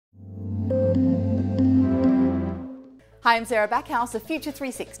Hi, I'm Sarah Backhouse of Future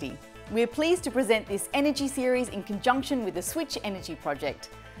 360. We're pleased to present this energy series in conjunction with the Switch Energy Project,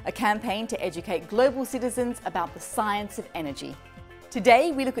 a campaign to educate global citizens about the science of energy.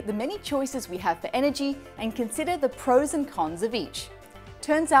 Today, we look at the many choices we have for energy and consider the pros and cons of each.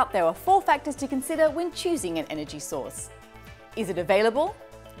 Turns out there are 4 factors to consider when choosing an energy source. Is it available?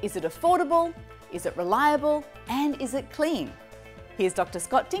 Is it affordable? Is it reliable? And is it clean? Here's Dr.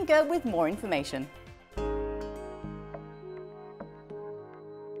 Scott Tinker with more information.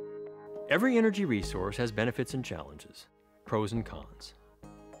 Every energy resource has benefits and challenges, pros and cons.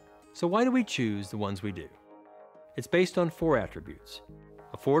 So why do we choose the ones we do? It's based on 4 attributes: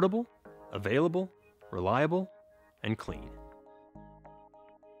 affordable, available, reliable, and clean.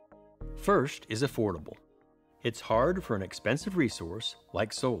 First is affordable. It's hard for an expensive resource,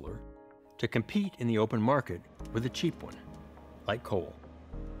 like solar, to compete in the open market with a cheap one, like coal.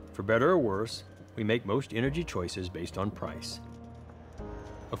 For better or worse, we make most energy choices based on price.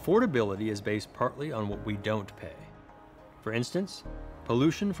 Affordability is based partly on what we don't pay. For instance,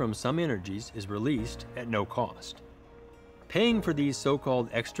 pollution from some energies is released at no cost. Paying for these so-called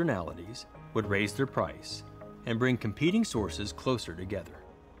externalities would raise their price and bring competing sources closer together.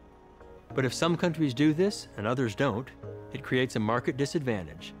 But if some countries do this and others don't, it creates a market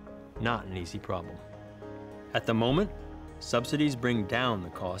disadvantage, not an easy problem. At the moment, subsidies bring down the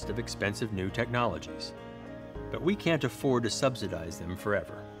cost of expensive new technologies, but we can't afford to subsidize them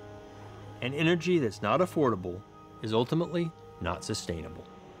forever. And energy that's not affordable is ultimately not sustainable.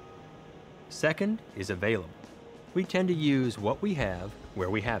 Second is available. We tend to use what we have where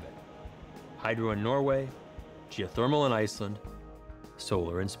we have it. Hydro in Norway, geothermal in Iceland,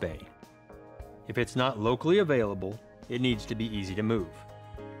 solar in Spain. If it's not locally available, it needs to be easy to move.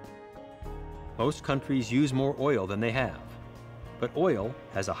 Most countries use more oil than they have, but oil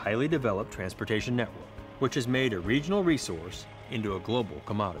has a highly developed transportation network, which has made a regional resource into a global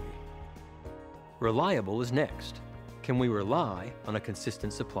commodity. Reliable is next. Can we rely on a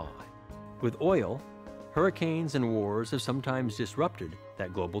consistent supply? With oil, hurricanes and wars have sometimes disrupted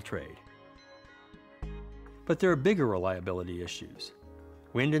that global trade. But there are bigger reliability issues.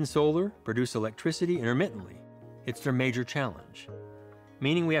 Wind and solar produce electricity intermittently. It's their major challenge,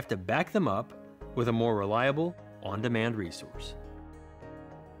 meaning we have to back them up with a more reliable, on-demand resource.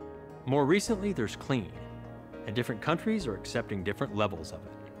 More recently, there's clean, and different countries are accepting different levels of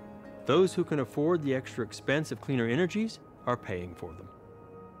it. Those who can afford the extra expense of cleaner energies are paying for them,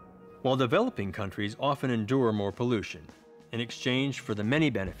 while developing countries often endure more pollution in exchange for the many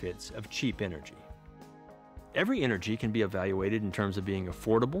benefits of cheap energy. Every energy can be evaluated in terms of being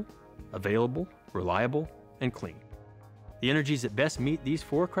affordable, available, reliable, and clean. The energies that best meet these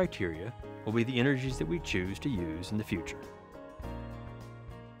 4 criteria will be the energies that we choose to use in the future.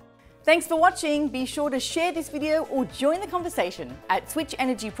 Thanks for watching. Be sure to share this video or join the conversation at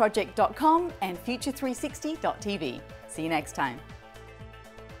switchenergyproject.com and future360.tv. See you next time.